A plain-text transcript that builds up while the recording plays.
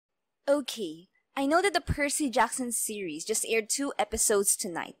Okay, I know that the Percy Jackson series just aired 2 episodes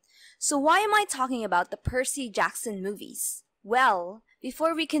tonight, so why am I talking about the Percy Jackson movies? Well,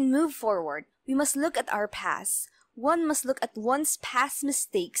 before we can move forward, we must look at our past. One must look at one's past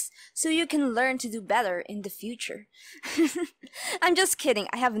mistakes so you can learn to do better in the future. I'm just kidding,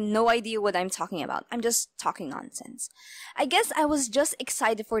 I have no idea what I'm talking about. I'm just talking nonsense. I guess I was just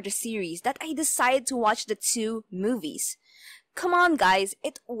excited for the series that I decided to watch the 2 movies. Come on guys,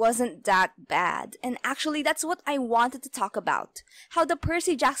 it wasn't that bad. And actually that's what I wanted to talk about. How the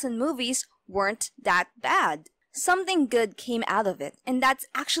Percy Jackson movies weren't that bad. Something good came out of it, and that's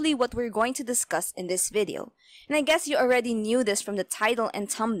actually what we're going to discuss in this video. And I guess you already knew this from the title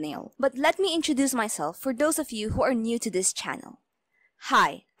and thumbnail, but let me introduce myself for those of you who are new to this channel.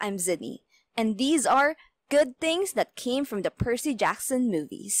 Hi, I'm Zidney, and these are good things that came from the Percy Jackson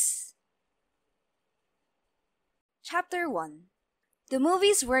movies. Chapter 1. The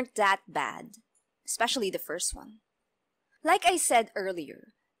movies weren't that bad, especially the first one. Like I said earlier,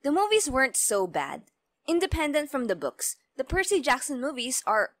 the movies weren't so bad. Independent from the books, the Percy Jackson movies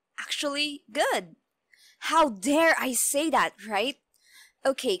are actually good. How dare I say that, right?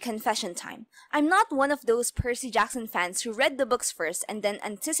 Okay, confession time. I'm not one of those Percy Jackson fans who read the books first and then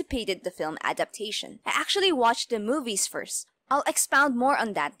anticipated the film adaptation. I actually watched the movies first. I'll expound more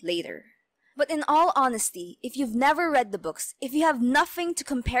on that later. But in all honesty, if you've never read the books, if you have nothing to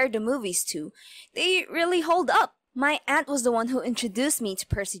compare the movies to, they really hold up. My aunt was the one who introduced me to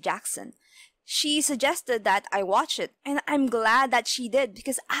Percy Jackson. She suggested that I watch it, and I'm glad that she did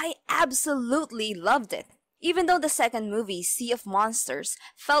because I absolutely loved it. Even though the second movie, Sea of Monsters,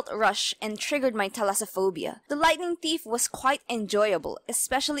 felt rushed and triggered my thalassophobia, The Lightning Thief was quite enjoyable,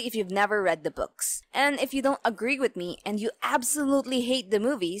 especially if you've never read the books. And if you don't agree with me and you absolutely hate the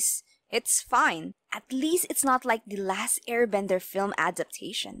movies, it's fine. At least it's not like the Last Airbender film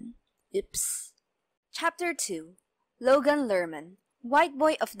adaptation. Oops. Chapter 2. Logan Lerman, White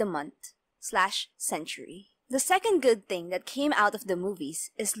Boy of the Month/Century. The second good thing that came out of the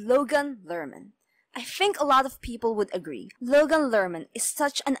movies is Logan Lerman. I think a lot of people would agree. Logan Lerman is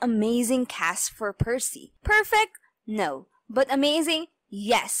such an amazing cast for Percy. Perfect? No. But amazing?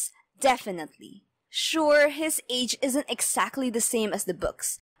 Yes, definitely. Sure, his age isn't exactly the same as the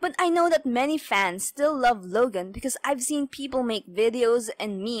books. But I know that many fans still love Logan because I've seen people make videos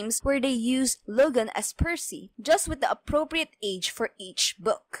and memes where they use Logan as Percy, just with the appropriate age for each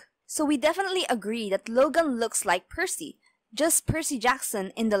book. So we definitely agree that Logan looks like Percy, just Percy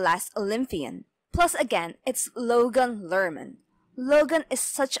Jackson in The Last Olympian. Plus again, it's Logan Lerman. Logan is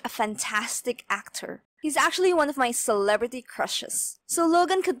such a fantastic actor. He's actually one of my celebrity crushes. So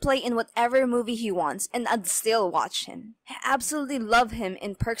Logan could play in whatever movie he wants and I'd still watch him. I absolutely love him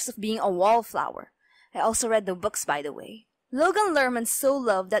in Perks of Being a Wallflower. I also read the books, by the way. Logan Lerman's so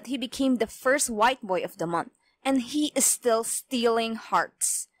loved that he became the first White Boy of the Month, and he is still stealing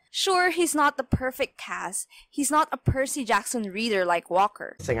hearts. Sure, he's not the perfect cast. He's not a Percy Jackson reader like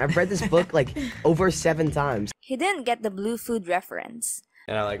Walker. I've read this book like over 7 times. He didn't get the blue food reference.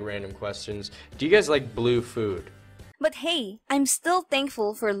 And I like random questions. Do you guys like blue food? But hey, I'm still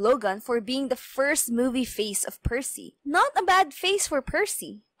thankful for Logan for being the first movie face of Percy. Not a bad face for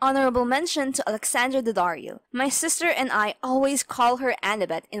Percy. Honorable mention to Alexandra Daddario. My sister and I always call her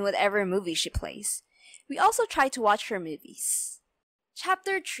Annabeth in whatever movie she plays. We also try to watch her movies.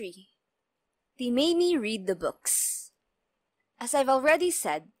 Chapter 3. They made me read the books. As I've already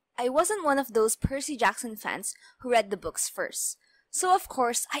said, I wasn't one of those Percy Jackson fans who read the books first. So of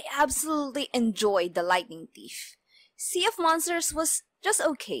course, I absolutely enjoyed The Lightning Thief. Sea of Monsters was just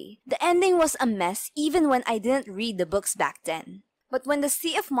okay. The ending was a mess even when I didn't read the books back then. But when the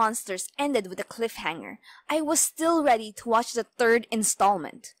Sea of Monsters ended with a cliffhanger, I was still ready to watch the 3rd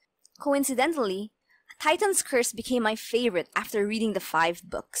installment. Coincidentally, Titan's Curse became my favorite after reading the 5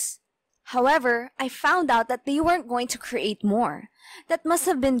 books. However, I found out that they weren't going to create more. That must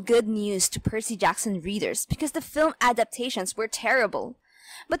have been good news to Percy Jackson readers because the film adaptations were terrible.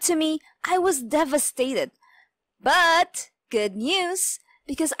 But to me, I was devastated. But good news!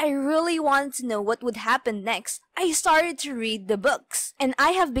 Because I really wanted to know what would happen next, I started to read the books. And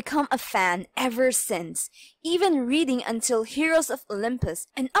I have become a fan ever since, even reading until Heroes of Olympus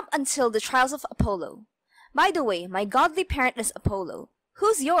and up until the Trials of Apollo. By the way, my godly parent is Apollo.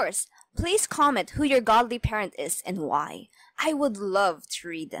 Who's yours? Please comment who your godly parent is and why. I would love to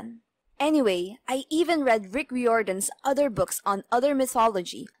read them. Anyway, I even read Rick Riordan's other books on other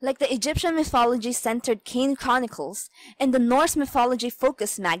mythology, like the Egyptian mythology-centered Kane Chronicles and the Norse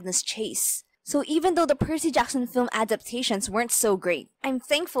mythology-focused Magnus Chase. So even though the Percy Jackson film adaptations weren't so great, I'm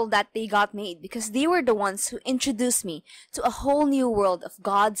thankful that they got made because they were the ones who introduced me to a whole new world of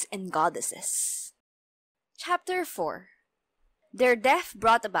gods and goddesses. Chapter 4. Their death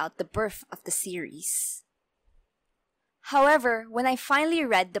brought about the birth of the series. However, when I finally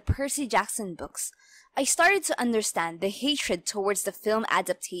read the Percy Jackson books, I started to understand the hatred towards the film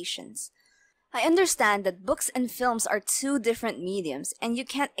adaptations. I understand that books and films are two different mediums and you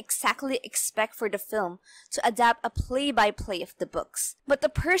can't exactly expect for the film to adapt a play-by-play of the books. But the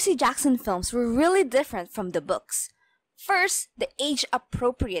Percy Jackson films were really different from the books. First, the age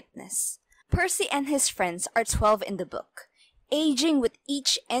appropriateness. Percy and his friends are 12 in the book, aging with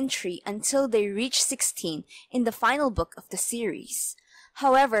each entry until they reach 16 in the final book of the series.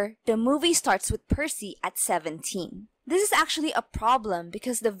 However, the movie starts with Percy at 17. This is actually a problem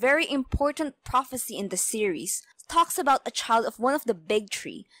because the very important prophecy in the series talks about a child of one of the big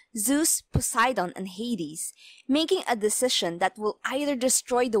three, Zeus, Poseidon, and Hades, making a decision that will either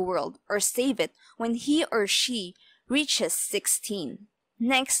destroy the world or save it when he or she reaches 16.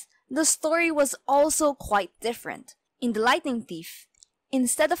 Next, the story was also quite different. In The Lightning Thief,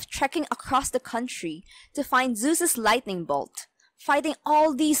 instead of trekking across the country to find Zeus's lightning bolt, fighting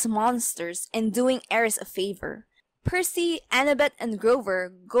all these monsters and doing Ares a favor, Percy, Annabeth, and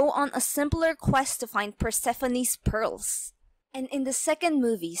Grover go on a simpler quest to find Persephone's pearls. And in the second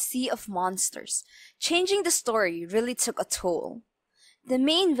movie, Sea of Monsters, changing the story really took a toll. The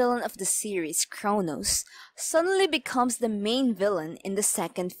main villain of the series, Kronos, suddenly becomes the main villain in the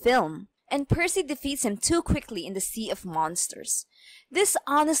second film, and Percy defeats him too quickly in the Sea of Monsters. This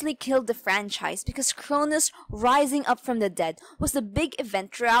honestly killed the franchise because Kronos rising up from the dead was the big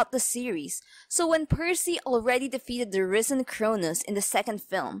event throughout the series, so when Percy already defeated the risen Kronos in the second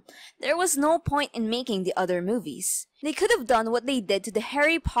film, there was no point in making the other movies. They could have done what they did to the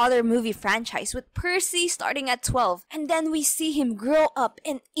Harry Potter movie franchise with Percy starting at 12 and then we see him grow up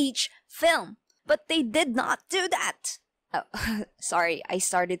in each film, but they did not do that. Oh, sorry, I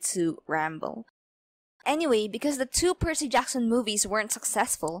started to ramble. Anyway, because the two Percy Jackson movies weren't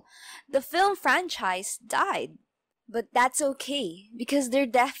successful, the film franchise died. But that's okay, because their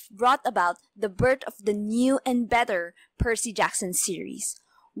death brought about the birth of the new and better Percy Jackson series,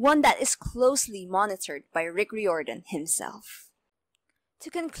 one that is closely monitored by Rick Riordan himself. To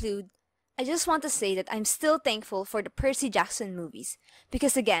conclude, I just want to say that I'm still thankful for the Percy Jackson movies,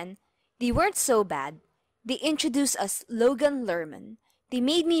 because again, they weren't so bad. They introduced us Logan Lerman. They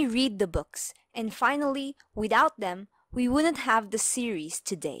made me read the books. And finally, without them, we wouldn't have the series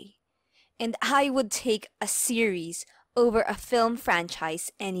today. And I would take a series over a film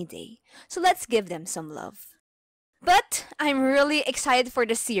franchise any day. So let's give them some love. But I'm really excited for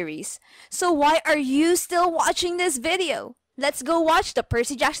the series. So why are you still watching this video? Let's go watch the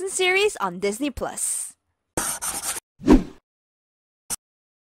Percy Jackson series on Disney+.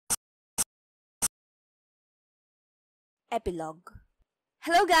 Epilogue.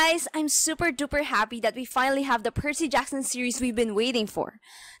 Hello guys, I'm super duper happy that we finally have the Percy Jackson series we've been waiting for.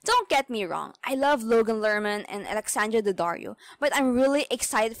 Don't get me wrong, I love Logan Lerman and Alexandra Daddario, but I'm really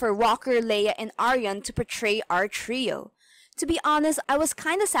excited for Walker, Leia, and Arion to portray our trio. To be honest, I was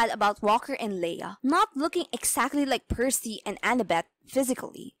kinda sad about Walker and Leia not looking exactly like Percy and Annabeth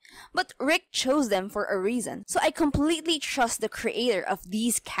physically, but Rick chose them for a reason, so I completely trust the creator of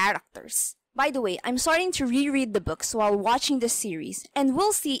these characters. By the way, I'm starting to reread the books while watching the series, and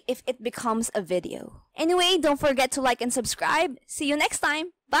we'll see if it becomes a video. Anyway, don't forget to like and subscribe. See you next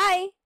time. Bye!